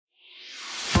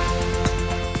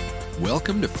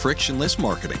Welcome to Frictionless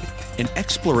Marketing, an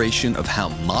exploration of how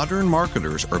modern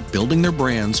marketers are building their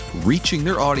brands, reaching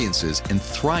their audiences, and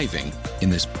thriving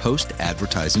in this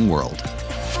post-advertising world.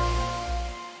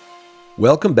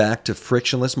 Welcome back to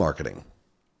Frictionless Marketing.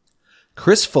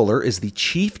 Chris Fuller is the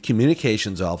Chief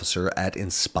Communications Officer at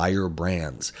Inspire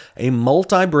Brands, a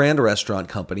multi-brand restaurant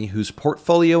company whose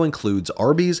portfolio includes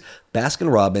Arby's,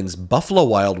 Baskin-Robbins, Buffalo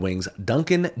Wild Wings,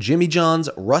 Dunkin', Jimmy John's,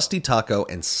 Rusty Taco,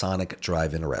 and Sonic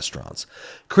drive-in restaurants.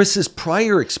 Chris's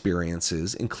prior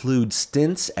experiences include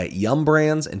stints at Yum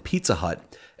Brands and Pizza Hut,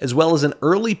 as well as an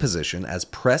early position as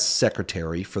press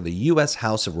secretary for the U.S.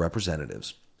 House of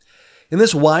Representatives. In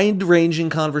this wide-ranging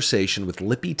conversation with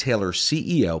Lippy Taylor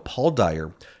CEO Paul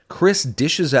Dyer, Chris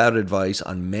dishes out advice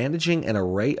on managing an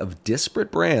array of disparate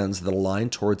brands that align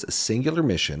towards a singular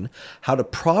mission, how to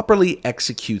properly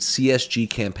execute CSG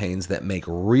campaigns that make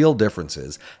real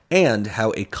differences, and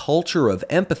how a culture of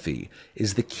empathy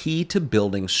is the key to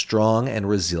building strong and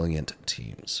resilient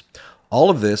teams. All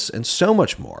of this and so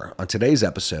much more on today's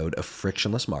episode of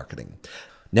Frictionless Marketing.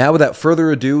 Now, without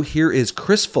further ado, here is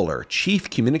Chris Fuller, Chief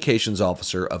Communications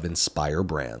Officer of Inspire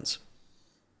Brands.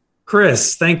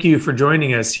 Chris, thank you for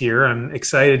joining us here. I'm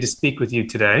excited to speak with you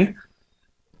today.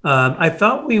 I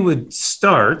thought we would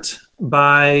start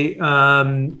by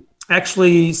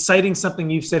actually citing something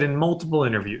you've said in multiple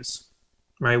interviews,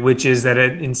 right? Which is that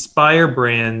at Inspire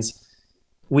Brands,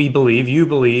 you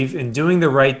believe in doing the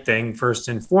right thing first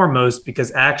and foremost, because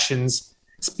actions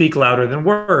speak louder than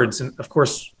words. And of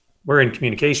course, we're in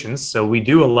communications, so we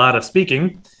do a lot of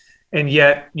speaking, and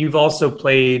yet you've also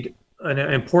played an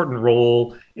important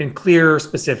role in clear,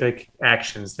 specific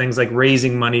actions, things like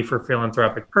raising money for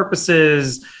philanthropic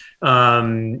purposes,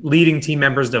 leading team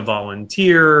members to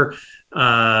volunteer,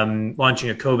 launching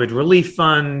a COVID relief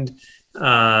fund,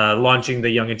 launching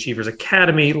the Young Achievers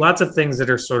Academy, lots of things that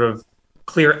are sort of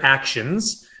clear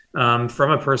actions from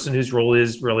a person whose role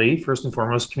is really, first and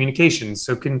foremost, communications.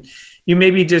 So can you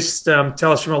maybe just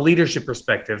tell us from a leadership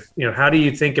perspective, how do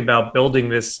you think about building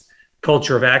this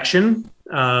culture of action,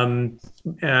 while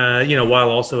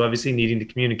also obviously needing to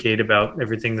communicate about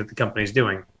everything that the company is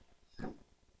doing?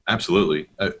 Absolutely.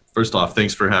 First off,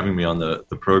 thanks for having me on the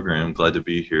program. Glad to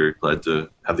be here. Glad to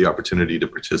have the opportunity to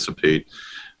participate.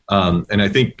 And I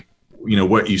think,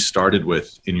 what you started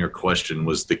with in your question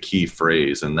was the key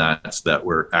phrase, and that's that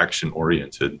we're action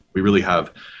oriented. We really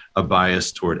have a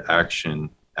bias toward action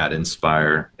at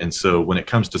Inspire. And so when it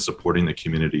comes to supporting the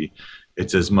community,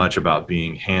 it's as much about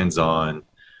being hands-on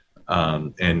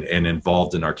and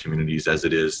involved in our communities as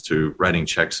it is to writing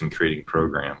checks and creating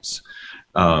programs.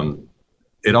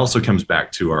 It also comes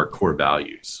back to our core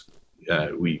values.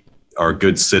 We are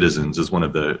good citizens is one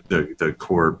of the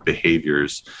core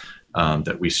behaviors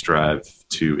that we strive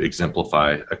to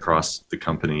exemplify across the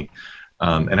company.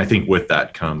 And I think with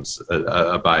that comes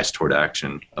a bias toward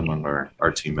action among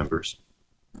our team members.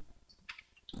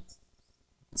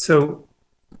 So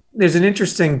there's an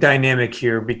interesting dynamic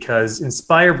here because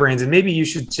Inspire Brands, and maybe you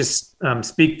should just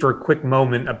speak for a quick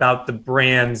moment about the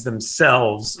brands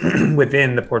themselves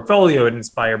within the portfolio at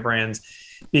Inspire Brands,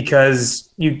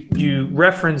 because you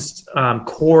referenced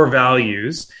core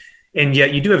values, and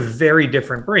yet you do have very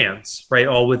different brands, right,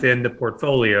 all within the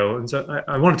portfolio. And so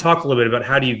I want to talk a little bit about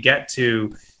how do you get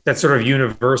to that sort of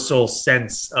universal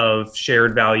sense of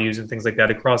shared values and things like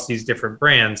that across these different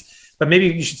brands. But maybe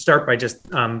you should start by just,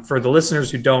 for the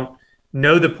listeners who don't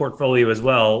know the portfolio as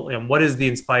well, what is the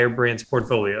Inspire Brands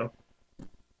portfolio?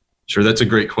 Sure, that's a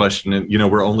great question. And,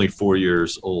 we're only 4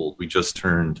 years old. We just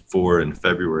turned 4 in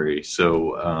February.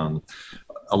 So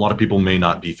a lot of people may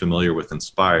not be familiar with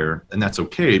Inspire, and that's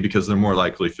okay because they're more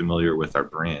likely familiar with our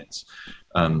brands.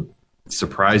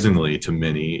 Surprisingly to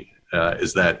many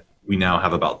is that we now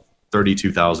have about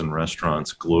 32,000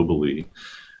 restaurants globally,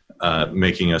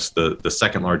 making us the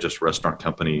second largest restaurant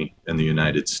company in the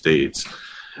United States.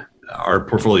 Our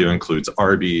portfolio includes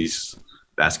Arby's,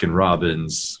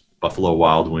 Baskin-Robbins, Buffalo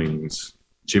Wild Wings,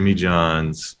 Jimmy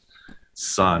John's,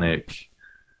 Sonic,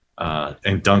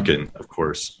 and Dunkin', of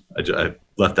course. I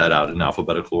left that out in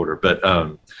alphabetical order. But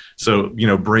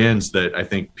brands that I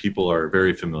think people are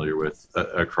very familiar with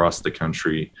across the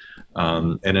country,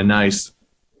 and a nice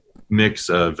mix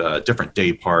of different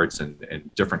day parts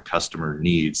and different customer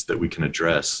needs that we can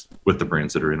address with the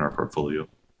brands that are in our portfolio.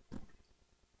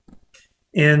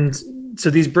 And so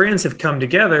these brands have come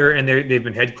together, and they've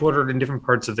been headquartered in different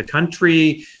parts of the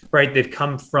country, right? They've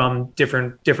come from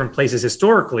different places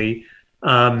historically,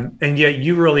 and yet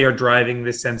you really are driving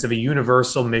this sense of a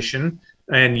universal mission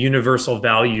and universal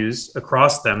values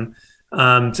across them.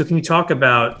 So can you talk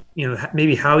about,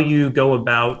 maybe how you go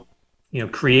about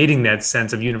creating that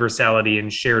sense of universality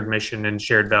and shared mission and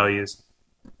shared values?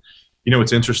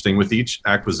 It's interesting. With each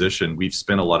acquisition, we've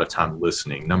spent a lot of time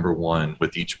listening. Number one,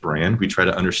 with each brand, we try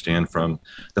to understand from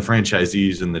the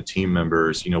franchisees and the team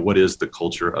members, what is the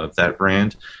culture of that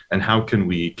brand and how can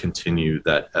we continue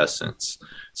that essence?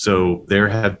 So there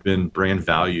have been brand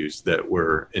values that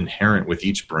were inherent with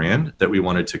each brand that we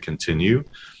wanted to continue.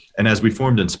 And as we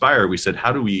formed Inspire, we said,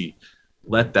 how do we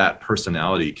let that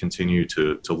personality continue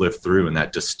to live through and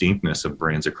that distinctness of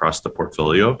brands across the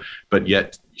portfolio, but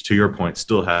yet, to your point,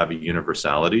 still have a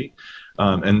universality.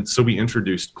 And so we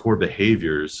introduced core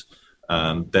behaviors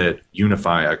that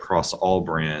unify across all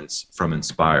brands from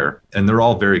Inspire. And they're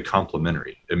all very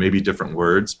complementary. It may be different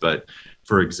words, but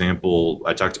for example,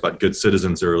 I talked about good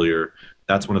citizens earlier.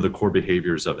 That's one of the core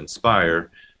behaviors of Inspire.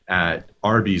 At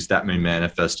Arby's, that may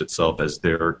manifest itself as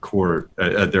their core,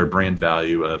 their brand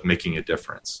value of making a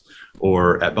difference.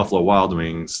 Or at Buffalo Wild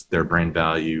Wings, their brand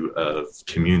value of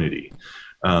community.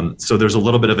 So there's a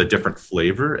little bit of a different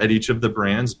flavor at each of the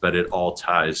brands, but it all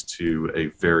ties to a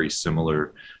very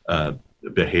similar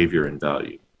behavior and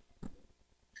value.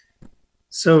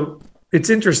 So it's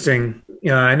interesting.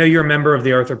 I know you're a member of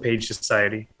the Arthur Page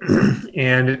Society.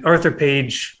 And at Arthur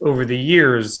Page, over the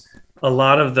years, a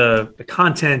lot of the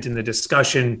content and the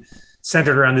discussion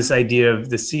centered around this idea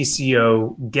of the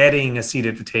CCO getting a seat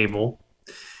at the table.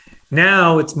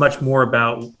 Now it's much more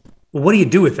about, well, what do you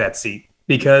do with that seat?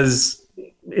 Because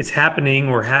it's happening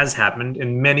or has happened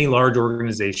in many large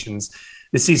organizations.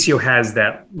 The CCO has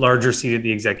that larger seat at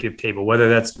the executive table, whether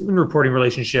that's in a reporting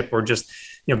relationship or just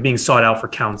being sought out for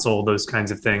counsel, those kinds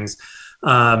of things.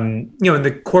 And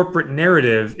the corporate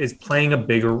narrative is playing a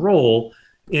bigger role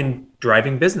in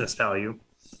driving business value.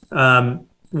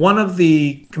 One of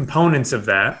the components of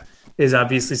that is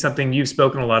obviously something you've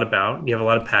spoken a lot about, you have a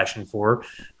lot of passion for,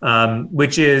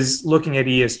 which is looking at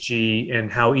ESG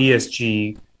and how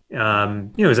ESG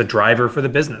is a driver for the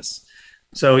business.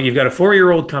 So you've got a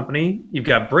 4-year-old company, you've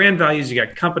got brand values, you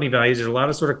got company values. There's a lot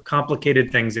of sort of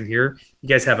complicated things in here. You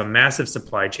guys have a massive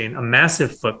supply chain, a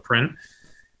massive footprint.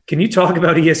 Can you talk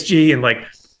about ESG and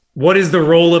what is the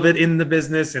role of it in the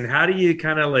business, and how do you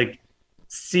kind of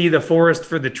see the forest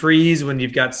for the trees when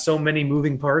you've got so many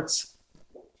moving parts?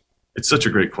 It's such a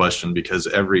great question because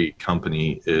every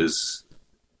company is,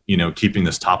 keeping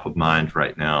this top of mind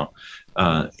right now.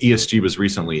 ESG was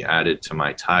recently added to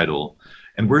my title,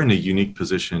 and we're in a unique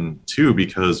position too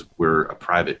because we're a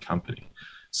private company.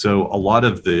 So a lot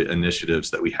of the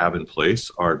initiatives that we have in place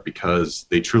are because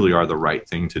they truly are the right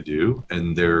thing to do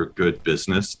and they're good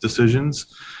business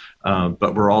decisions.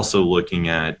 But we're also looking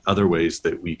at other ways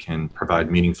that we can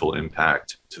provide meaningful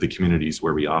impact to the communities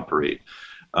where we operate.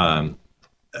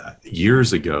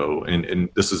 Years ago, and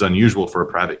this is unusual for a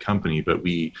private company, but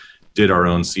we did our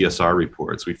own CSR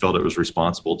reports. We felt it was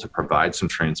responsible to provide some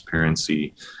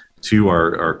transparency to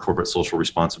our corporate social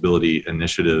responsibility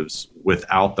initiatives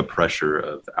without the pressure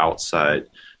of outside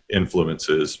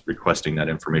influences requesting that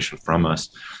information from us.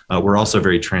 We're also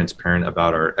very transparent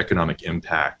about our economic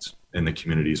impact in the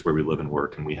communities where we live and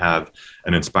work. And we have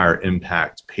an Inspire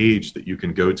Impact page that you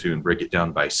can go to and break it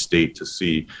down by state to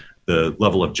see the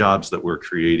level of jobs that we're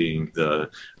creating, the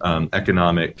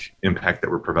economic impact that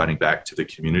we're providing back to the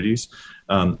communities.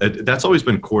 That's always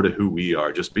been core to who we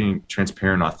are, just being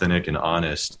transparent, authentic, and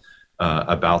honest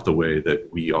about the way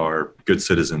that we are good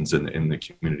citizens in the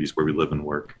communities where we live and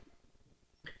work.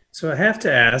 So I have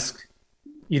to ask,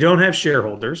 you don't have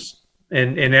shareholders,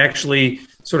 and actually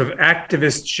sort of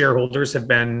activist shareholders have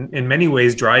been in many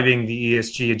ways driving the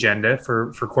ESG agenda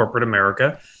for corporate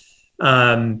America.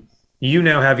 You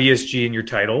now have ESG in your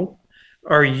title.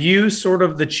 Are you sort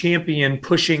of the champion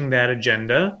pushing that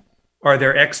agenda? Are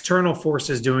there external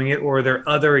forces doing it, or are there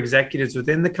other executives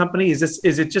within the company? Is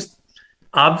it just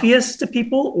obvious to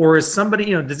people, or is somebody,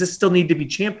 does this still need to be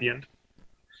championed?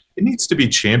 It needs to be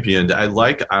championed. I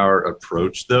like our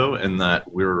approach, though, in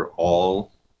that we're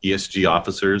all ESG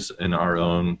officers in our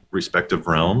own respective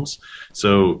realms.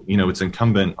 So, it's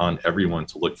incumbent on everyone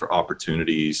to look for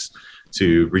opportunities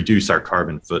to reduce our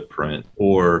carbon footprint.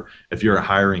 Or if you're a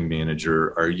hiring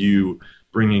manager, are you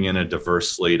bringing in a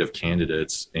diverse slate of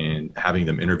candidates and having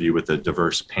them interview with a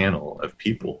diverse panel of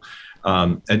people?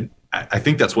 And I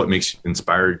think that's what makes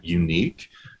Inspire unique.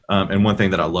 And one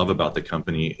thing that I love about the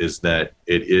company is that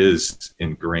it is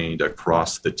ingrained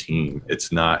across the team.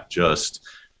 It's not just,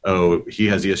 oh, he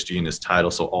has ESG in his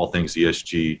title, so all things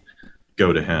ESG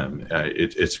go to him.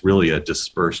 It's really a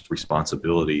dispersed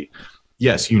responsibility.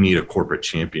 Yes, you need a corporate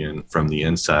champion from the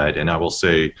inside. And I will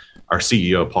say our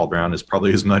CEO, Paul Brown, is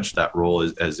probably as much that role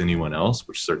as anyone else,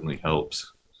 which certainly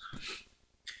helps.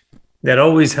 That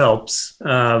always helps to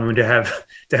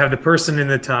have the person in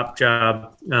the top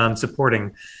job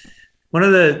supporting. One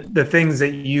of the things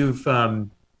that you've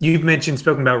mentioned,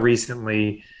 spoken about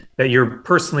recently, that you're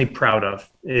personally proud of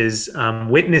is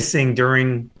witnessing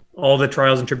during all the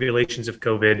trials and tribulations of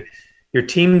COVID, your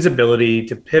team's ability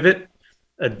to pivot,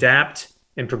 adapt,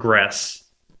 and progress.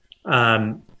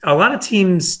 A lot of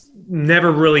teams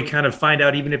never really kind of find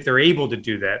out even if they're able to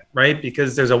do that, right?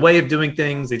 Because there's a way of doing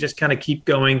things. They just kind of keep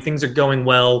going. Things are going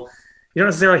well. You don't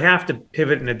necessarily have to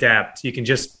pivot and adapt. You can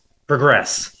just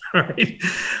progress, right?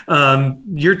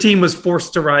 Your team was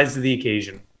forced to rise to the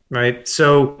occasion, right?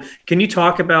 So can you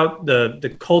talk about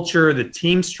the culture, the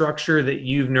team structure that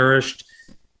you've nourished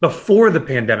before the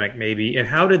pandemic maybe, and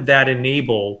how did that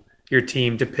enable your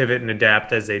team to pivot and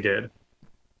adapt as they did?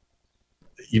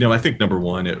 I think number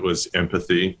one, it was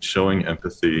empathy, showing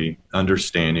empathy,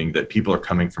 understanding that people are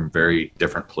coming from very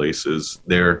different places.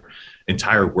 Their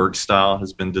entire work style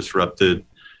has been disrupted,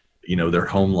 their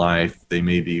home life. They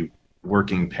may be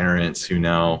working parents who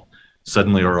now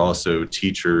suddenly are also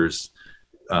teachers.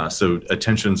 So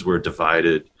attentions were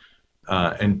divided.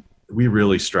 And we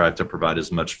really strive to provide as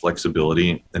much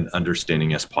flexibility and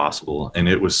understanding as possible. And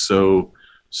it was so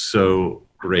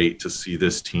great to see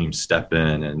this team step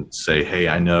in and say, hey,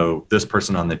 I know this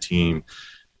person on the team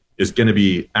is going to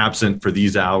be absent for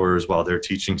these hours while they're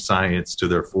teaching science to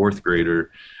their fourth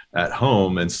grader at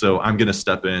home. And so I'm going to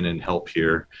step in and help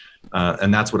here.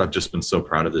 And that's what I've just been so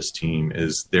proud of this team,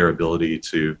 is their ability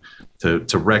to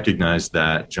recognize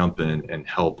that, jump in and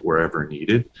help wherever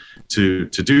needed to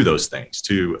do those things,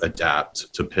 to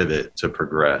adapt, to pivot, to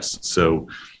progress. So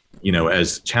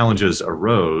as challenges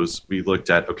arose, we looked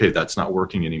at, okay, that's not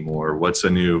working anymore. What's a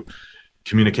new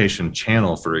communication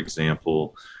channel, for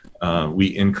example? We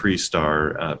increased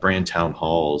our brand town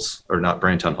halls, or not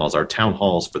brand town halls, our town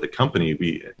halls for the company.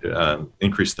 We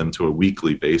increased them to a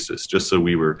weekly basis, just so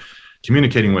we were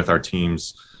communicating with our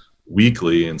teams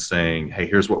weekly and saying, hey,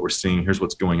 here's what we're seeing, here's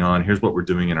what's going on, here's what we're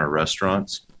doing in our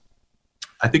restaurants.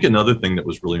 I think another thing that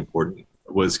was really important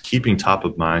was keeping top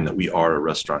of mind that we are a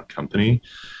restaurant company.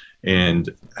 And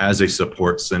as a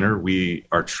support center, we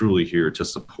are truly here to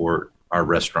support our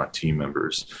restaurant team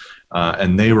members.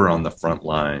 And they were on the front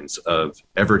lines of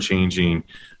ever-changing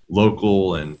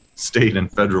local and state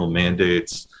and federal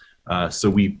mandates. So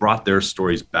we brought their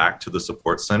stories back to the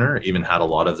support center, even had a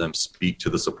lot of them speak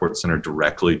to the support center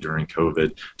directly during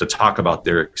COVID to talk about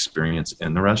their experience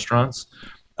in the restaurants.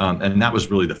 And that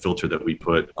was really the filter that we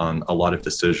put on a lot of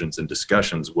decisions and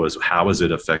discussions, was how is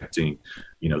it affecting,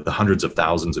 the hundreds of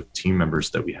thousands of team members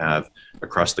that we have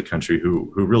across the country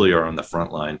who really are on the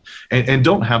front line and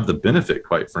don't have the benefit,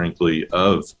 quite frankly,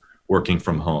 of working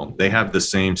from home. They have the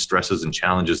same stresses and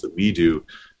challenges that we do,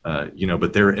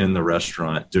 but they're in the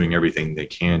restaurant doing everything they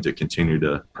can to continue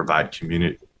to provide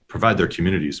their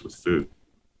communities with food.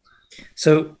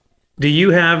 So do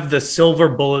you have the silver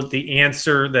bullet, the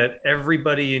answer that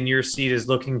everybody in your seat is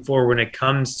looking for when it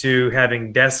comes to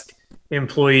having desk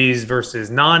employees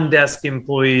versus non-desk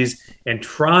employees, and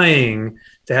trying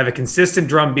to have a consistent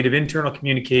drumbeat of internal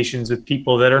communications with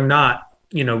people that are not,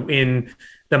 in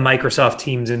the Microsoft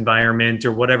Teams environment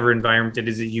or whatever environment it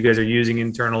is that you guys are using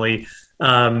internally?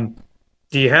 Do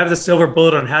you have the silver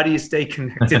bullet on how do you stay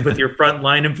connected with your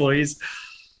frontline employees?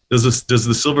 Does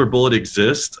the silver bullet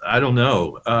exist? I don't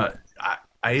know.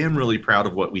 I am really proud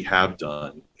of what we have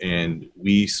done, and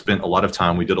we spent a lot of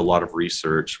time. We did a lot of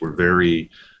research. We're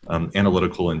very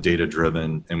analytical and data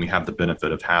driven, and we have the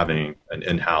benefit of having an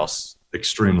in-house,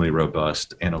 extremely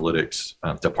robust analytics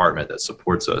department that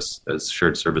supports us as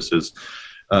shared services.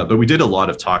 But we did a lot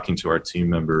of talking to our team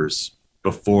members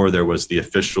before there was the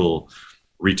official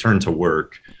return to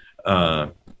work.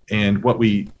 And what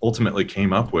we ultimately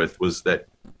came up with was that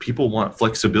people want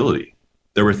flexibility.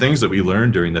 There were things that we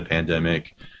learned during the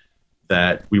pandemic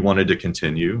that we wanted to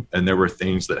continue. And there were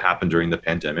things that happened during the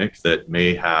pandemic that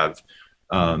may have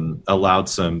allowed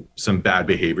some bad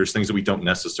behaviors, things that we don't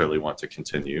necessarily want to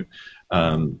continue.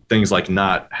 Things like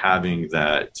not having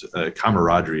that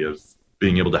camaraderie of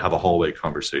being able to have a hallway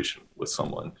conversation with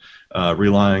someone,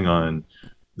 relying on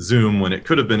Zoom when it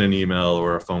could have been an email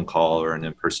or a phone call or an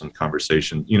in-person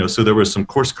conversation. So there was some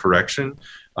course correction,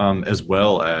 as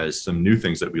well as some new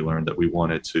things that we learned that we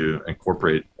wanted to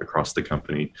incorporate across the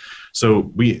company.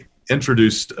 So we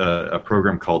introduced a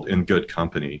program called In Good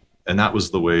Company, and that was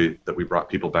the way that we brought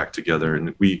people back together.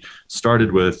 And we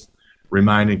started with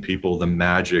reminding people the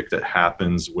magic that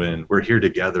happens when we're here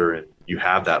together and you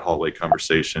have that hallway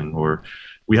conversation, or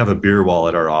we have a beer wall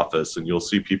at our office and you'll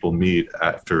see people meet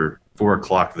after 4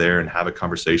 o'clock there and have a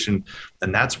conversation.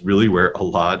 And that's really where a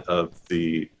lot of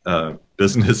the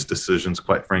business decisions,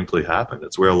 quite frankly, happen.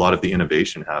 It's where a lot of the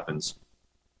innovation happens,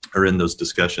 or in those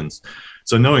discussions.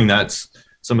 So knowing that's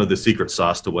some of the secret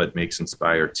sauce to what makes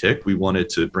Inspire tick, we wanted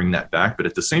to bring that back, but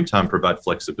at the same time provide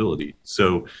flexibility.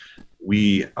 So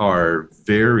we are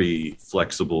very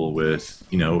flexible with,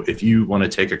 if you want to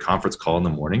take a conference call in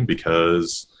the morning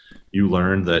because you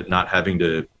learned that not having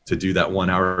to do that 1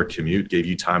 hour commute gave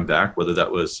you time back, whether that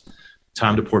was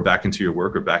time to pour back into your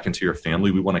work or back into your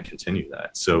family, we want to continue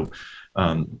that. So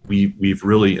we've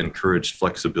really encouraged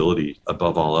flexibility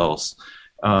above all else.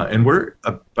 And we're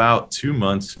about 2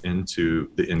 months into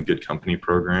the In Good Company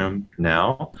program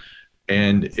now,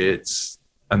 and it's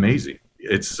amazing.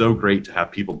 It's so great to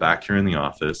have people back here in the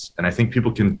office. And I think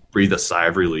people can breathe a sigh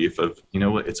of relief of,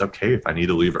 it's okay if I need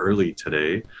to leave early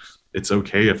today. It's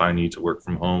okay if I need to work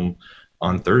from home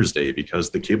on Thursday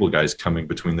because the cable guy's coming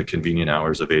between the convenient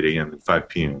hours of 8 a.m. and 5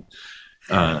 p.m.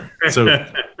 So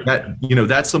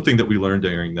that's something that we learned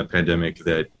during the pandemic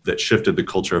that shifted the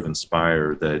culture of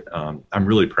Inspire that I'm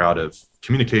really proud of.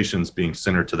 Communications being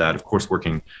centered to that, of course,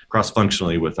 working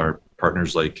cross-functionally with our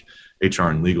partners like HR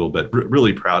and legal, but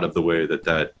really proud of the way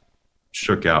that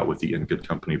shook out with the In Good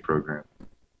Company program.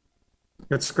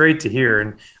 That's great to hear.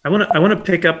 And I want to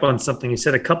pick up on something you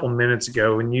said a couple minutes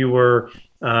ago when you were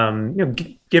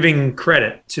giving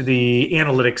credit to the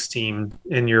analytics team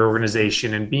in your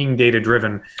organization and being data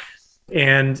driven.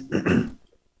 And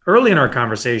early in our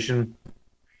conversation,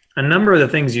 a number of the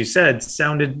things you said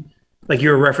sounded like you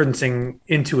were referencing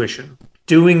intuition,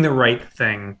 doing the right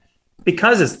thing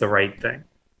because it's the right thing,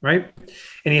 right?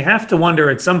 And you have to wonder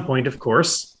at some point, of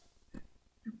course,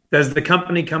 does the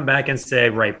company come back and say,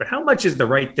 right, but how much is the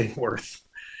right thing worth?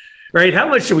 Right? How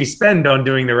much should we spend on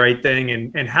doing the right thing?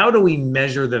 And how do we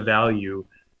measure the value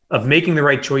of making the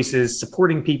right choices,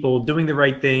 supporting people, doing the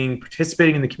right thing,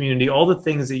 participating in the community, all the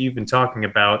things that you've been talking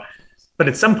about? But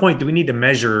at some point, do we need to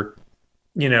measure,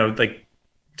 to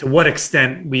what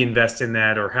extent we invest in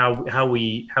that or how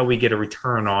we get a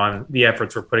return on the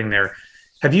efforts we're putting there?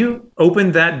 Have you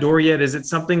opened that door yet? Is it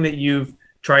something that you've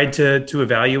tried to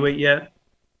evaluate yet?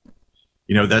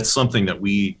 That's something that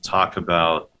we talk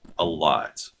about a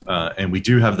lot. And we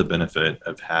do have the benefit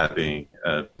of having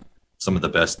some of the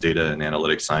best data and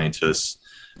analytics scientists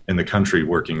in the country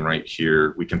working right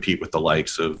here. We compete with the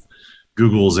likes of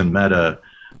Google's and Meta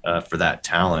for that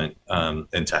talent.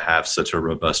 And to have such a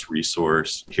robust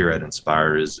resource here at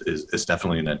Inspire is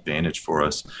definitely an advantage for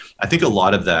us. I think a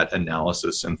lot of that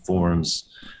analysis informs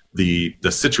the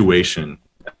situation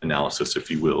analysis, if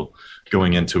you will,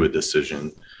 going into a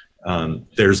decision.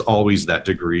 There's always that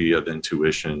degree of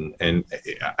intuition. And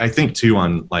I think too,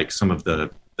 on like some of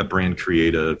the brand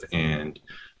creative and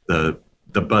the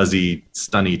buzzy,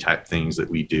 stunny type things that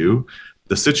we do,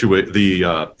 the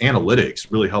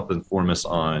analytics really help inform us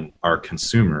on our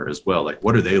consumer as well. Like,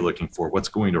 what are they looking for? What's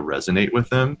going to resonate with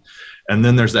them? And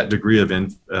then there's that degree of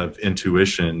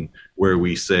intuition where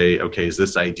we say, okay, is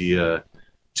this idea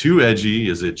too edgy?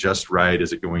 Is it just right?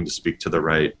 Is it going to speak to the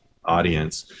right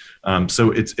audience?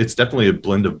 So it's definitely a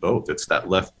blend of both. It's that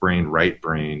left brain, right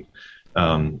brain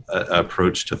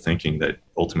approach to thinking that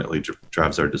ultimately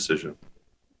drives our decision.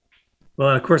 Well,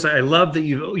 and of course, I love that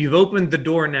you've opened the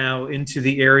door now into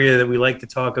the area that we like to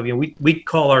talk of. We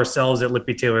call ourselves at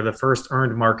Lippy Taylor the first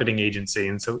earned marketing agency,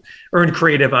 and so earned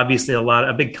creative, obviously,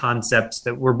 a big concept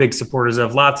that we're big supporters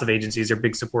of. Lots of agencies are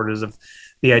big supporters of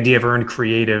the idea of earned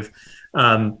creative.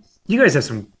 You guys have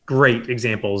some great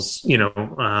examples,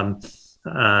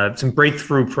 some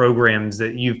breakthrough programs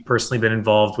that you've personally been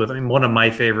involved with. I mean, one of my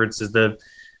favorites is the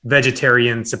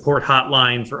vegetarian support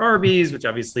hotline for Arby's, which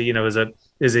obviously,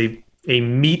 is a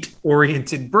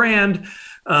meat-oriented brand.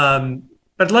 But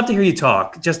I'd love to hear you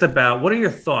talk just about what are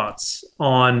your thoughts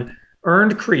on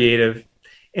earned creative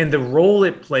and the role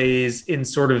it plays in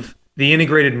sort of the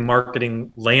integrated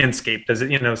marketing landscape. Does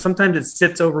it, sometimes it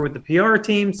sits over with the PR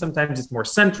team, sometimes it's more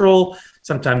central,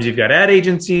 sometimes you've got ad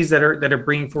agencies that are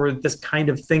bringing forward this kind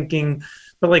of thinking.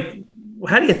 But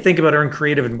how do you think about earned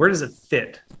creative and where does it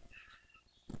fit?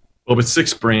 Well, with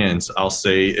 6 brands, I'll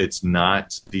say it's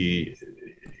not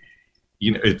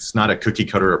it's not a cookie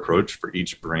cutter approach for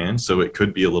each brand. So it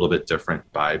could be a little bit different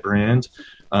by brand.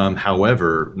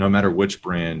 However, no matter which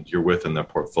brand you're with in the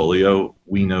portfolio,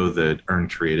 we know that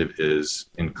earned creative is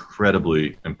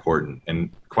incredibly important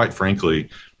and, quite frankly,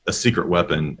 a secret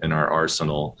weapon in our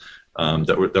arsenal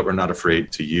that we're not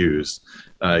afraid to use.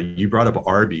 You brought up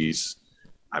Arby's.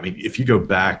 I mean, if you go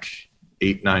back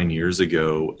 8-9 years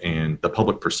ago, and the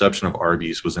public perception of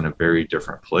Arby's was in a very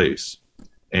different place,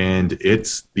 and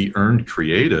it's the earned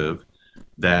creative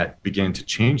that began to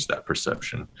change that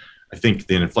perception. I think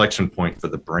the inflection point for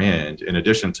the brand, in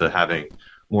addition to having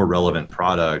more relevant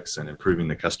products and improving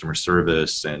the customer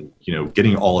service and,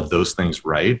 getting all of those things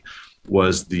right,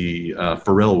 was the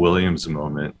Pharrell Williams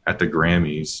moment at the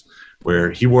Grammys,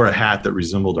 where he wore a hat that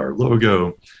resembled our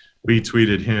logo. We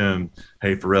tweeted him,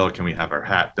 "Hey, Pharrell, can we have our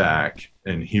hat back?"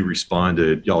 And he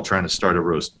responded, "Y'all trying to start a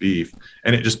roast beef?"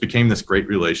 And it just became this great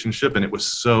relationship. And it was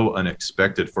so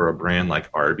unexpected for a brand like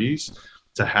Arby's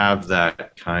to have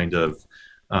that kind of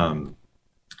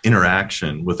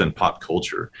interaction within pop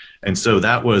culture. And so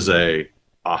that was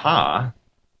aha,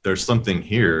 there's something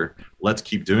here. Let's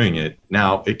keep doing it.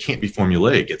 Now, it can't be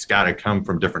formulaic. It's got to come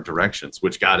from different directions,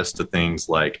 which got us to things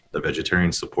like the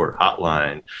vegetarian support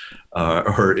hotline,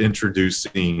 or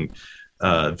introducing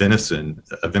a venison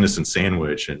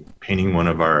sandwich, and painting one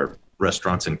of our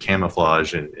restaurants in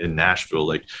camouflage in Nashville.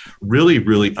 Like really,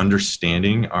 really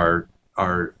understanding our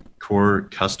core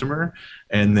customer,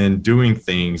 and then doing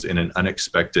things in an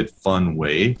unexpected, fun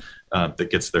way that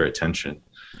gets their attention.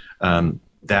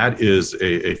 That is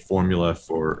a formula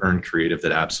for earned creative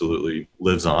that absolutely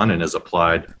lives on and is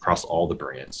applied across all the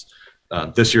brands.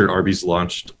 This year, Arby's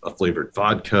launched a flavored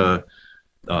vodka.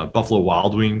 Buffalo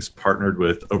Wild Wings partnered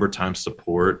with Overtime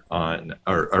Support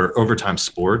or Overtime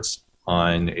Sports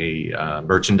on a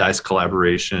merchandise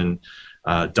collaboration.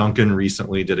 Dunkin'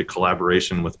 recently did a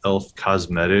collaboration with Elf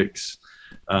Cosmetics.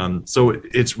 So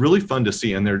it's really fun to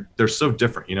see, and they're so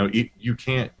different. You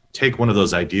can't take one of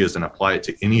those ideas and apply it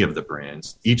to any of the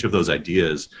brands. Each of those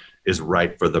ideas is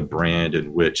right for the brand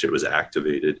in which it was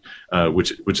activated,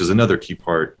 which is another key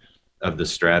part of the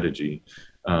strategy.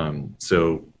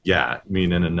 So yeah,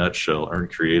 in a nutshell,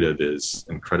 earned creative is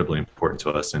incredibly important to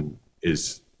us and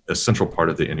is a central part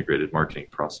of the integrated marketing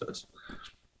process.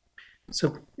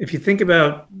 So if you think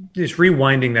about just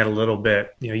rewinding that a little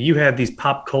bit, you had these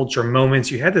pop culture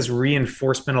moments, you had this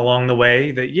reinforcement along the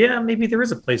way that, maybe there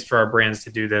is a place for our brands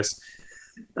to do this.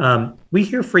 We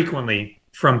hear frequently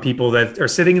from people that are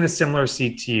sitting in a similar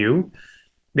seat to you.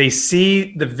 They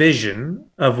see the vision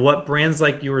of what brands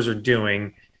like yours are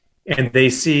doing, and they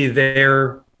see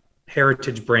their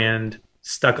heritage brand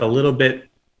stuck a little bit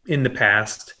in the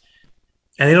past,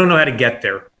 and they don't know how to get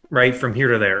there, right, from here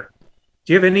to there.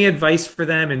 Do you have any advice for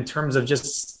them in terms of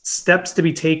just steps to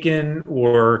be taken,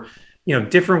 or,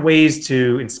 different ways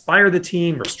to inspire the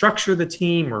team or structure the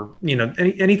team, or,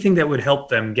 anything that would help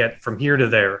them get from here to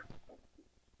there?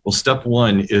 Well, step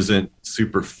one isn't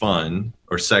super fun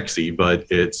or sexy, but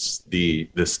it's the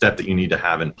step that you need to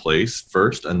have in place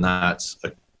first. And that's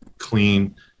a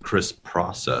clean, crisp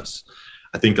process.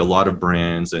 I think a lot of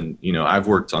brands, and, I've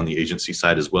worked on the agency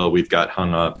side as well. We've got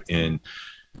hung up in,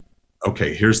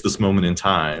 okay, here's this moment in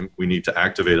time. We need to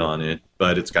activate on it,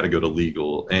 but it's got to go to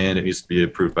legal, and it needs to be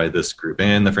approved by this group,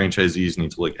 and the franchisees need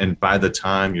to look. And by the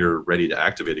time you're ready to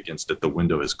activate against it, the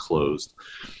window is closed.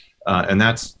 And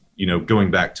that's, going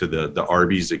back to the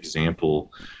Arby's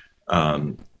example,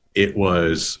 it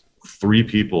was 3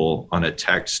 people on a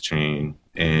text chain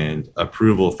and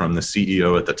approval from the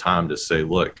CEO at the time to say,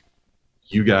 look,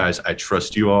 you guys, I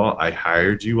trust you all. I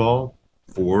hired you all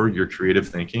for your creative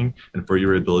thinking and for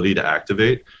your ability to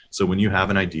activate. So when you have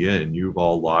an idea and you've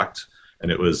all locked, and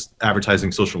it was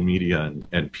advertising, social media,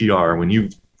 and PR, when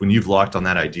you've locked on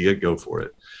that idea, go for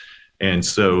it. And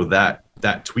so that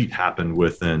tweet happened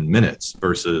within minutes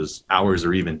versus hours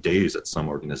or even days at some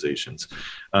organizations.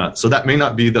 So that may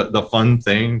not be the fun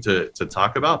thing to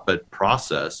talk about, but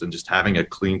process and just having a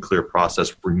clean, clear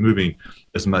process, removing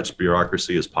as much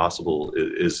bureaucracy as possible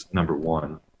is number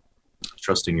one.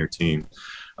 Trusting your team.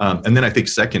 And then I think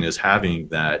second is having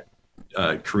that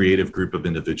creative group of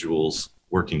individuals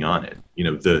working on it.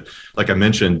 Like I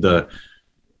mentioned, the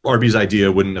Arby's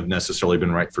idea wouldn't have necessarily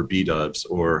been right for B-Dubs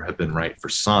or have been right for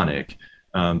Sonic,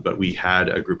 but we had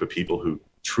a group of people who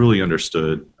truly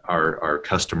understood our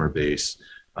customer base,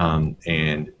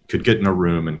 and could get in a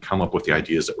room and come up with the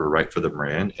ideas that were right for the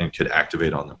brand and could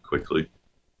activate on them quickly.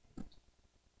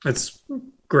 That's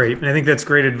great. And I think that's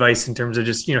great advice in terms of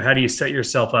just, how do you set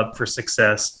yourself up for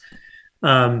success?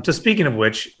 So speaking of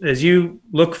which, as you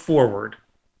look forward,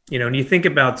 and you think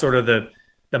about sort of the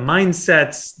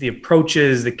mindsets, the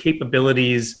approaches, the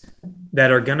capabilities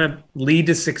that are going to lead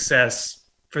to success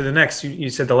for the next, you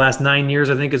said the last 9 years,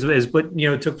 I think is what,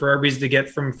 it took for Arby's to get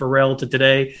from Pharrell to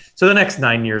today. So the next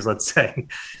 9 years, let's say,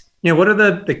 what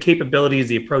are the capabilities,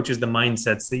 the approaches, the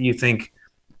mindsets that you think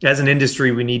as an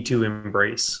industry we need to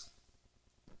embrace?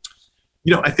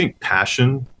 I think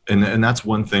passion, and that's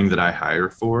one thing that I hire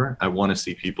for. I want to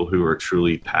see people who are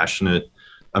truly passionate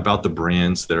about the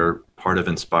brands that are part of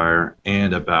Inspire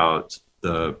and about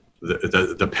the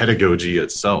the pedagogy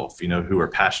itself, who are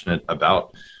passionate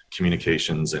about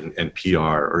communications and PR,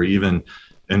 or even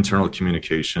internal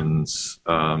communications,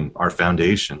 our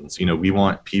foundations. We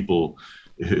want people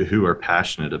who are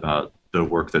passionate about the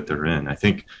work that they're in. I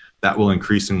think that will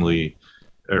increasingly,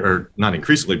 or not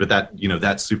increasingly, but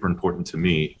that's super important to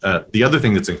me. The other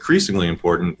thing that's increasingly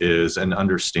important is an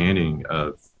understanding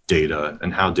of data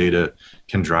and how data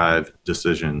can drive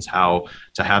decisions, how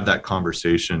to have that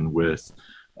conversation with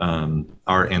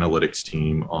our analytics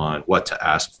team on what to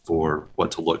ask for,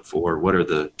 what to look for, what are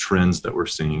the trends that we're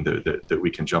seeing that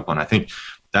we can jump on. I think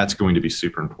that's going to be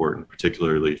super important,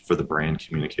 particularly for the brand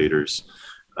communicators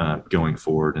going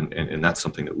forward. And that's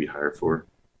something that we hire for.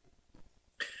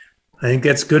 I think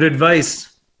that's good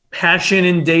advice. Passion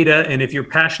in data. And if you're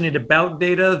passionate about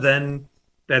data, then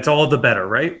that's all the better,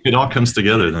 right? It all comes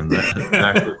together then.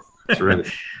 Exactly. That's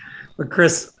right. But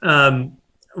Chris,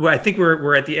 I think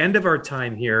we're at the end of our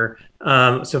time here.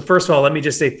 So first of all, let me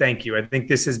just say thank you. I think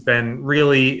this has been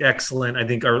really excellent. I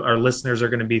think our listeners are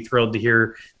going to be thrilled to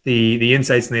hear the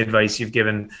insights and the advice you've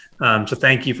given. So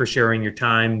thank you for sharing your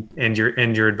time and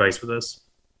your advice with us.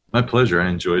 My pleasure. I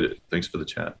enjoyed it. Thanks for the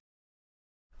chat.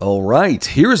 All right.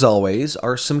 Here, as always,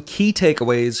 are some key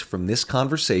takeaways from this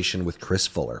conversation with Chris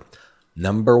Fuller.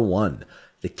 Number 1,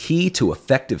 the key to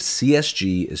effective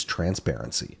CSG is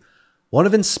transparency. One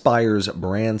of Inspire's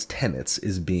brand's tenets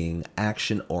is being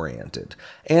action-oriented,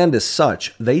 and as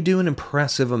such, they do an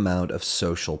impressive amount of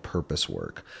social purpose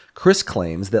work. Chris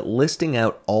claims that listing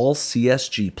out all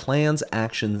CSG plans,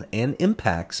 actions, and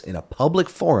impacts in a public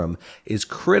forum is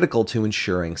critical to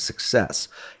ensuring success.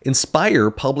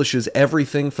 Inspire publishes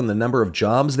everything from the number of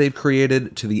jobs they've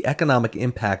created to the economic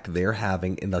impact they're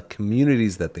having in the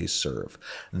communities that they serve.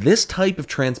 This type of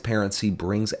transparency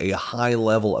brings a high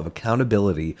level of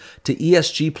accountability to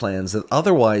ESG plans that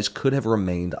otherwise could have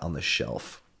remained on the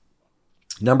shelf.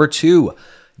 Number 2,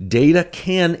 data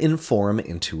can inform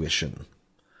intuition.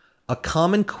 A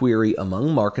common query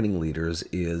among marketing leaders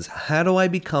is, how do I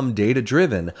become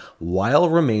data-driven while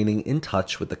remaining in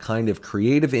touch with the kind of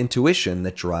creative intuition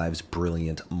that drives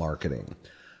brilliant marketing?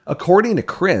 According to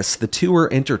Chris, the two are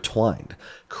intertwined.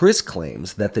 Chris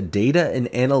claims that the data and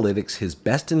analytics his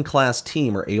best-in-class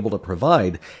team are able to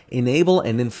provide enable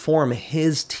and inform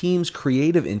his team's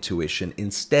creative intuition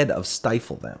instead of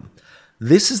stifle them.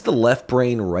 This is the left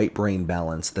brain, right brain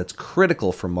balance that's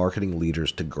critical for marketing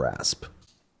leaders to grasp.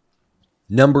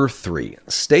 Number 3,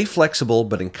 stay flexible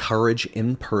but encourage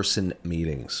in-person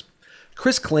meetings.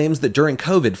 Chris claims that during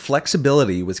COVID,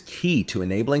 flexibility was key to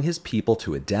enabling his people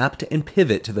to adapt and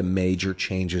pivot to the major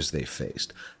changes they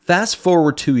faced. Fast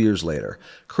forward 2 years later,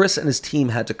 Chris and his team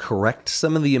had to correct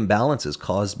some of the imbalances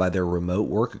caused by their remote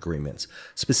work agreements,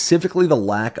 specifically the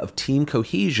lack of team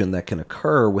cohesion that can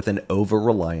occur with an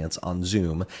over-reliance on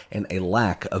Zoom and a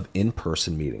lack of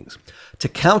in-person meetings. To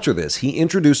counter this, he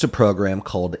introduced a program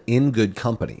called In Good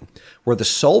Company, where the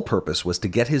sole purpose was to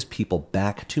get his people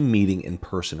back to meeting in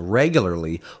person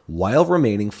regularly while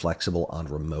remaining flexible on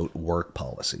remote work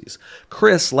policies.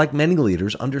 Chris, like many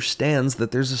leaders, understands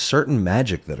that there's a certain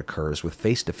magic that occurs with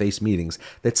face-to-face meetings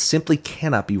that simply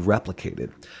cannot be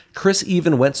replicated. Chris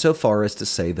even went so far as to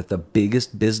say that the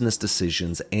biggest business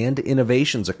decisions and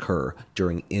innovations occur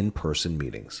during in-person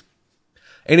meetings.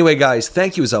 Anyway, guys,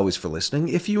 thank you as always for listening.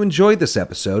 If you enjoyed this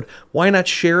episode, why not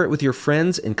share it with your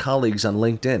friends and colleagues on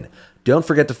LinkedIn? Don't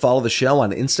forget to follow the show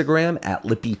on Instagram at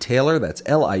Lippy Taylor, that's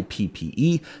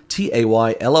LIPPETAYLOR,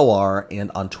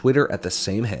 and on Twitter at the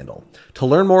same handle. To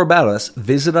learn more about us,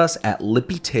 visit us at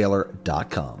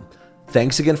lippytaylor.com.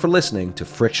 Thanks again for listening to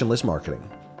Frictionless Marketing.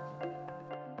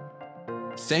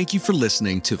 Thank you for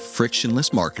listening to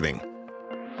Frictionless Marketing.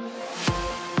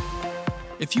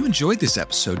 If you enjoyed this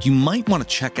episode, you might want to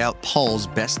check out Paul's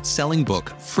best-selling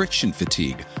book, Friction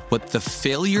Fatigue: What the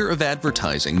Failure of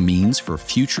Advertising Means for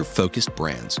Future-Focused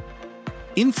Brands.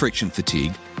 In Friction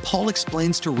Fatigue, Paul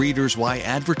explains to readers why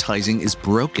advertising is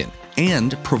broken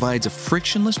and provides a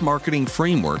frictionless marketing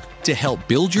framework to help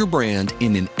build your brand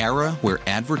in an era where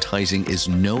advertising is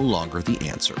no longer the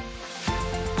answer.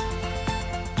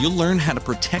 You'll learn how to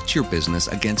protect your business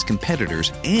against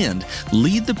competitors and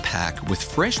lead the pack with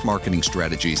fresh marketing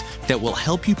strategies that will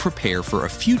help you prepare for a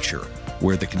future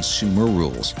where the consumer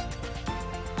rules.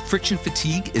 Friction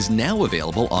Fatigue is now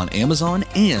available on Amazon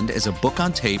and as a book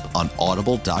on tape on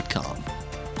audible.com.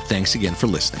 Thanks again for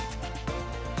listening.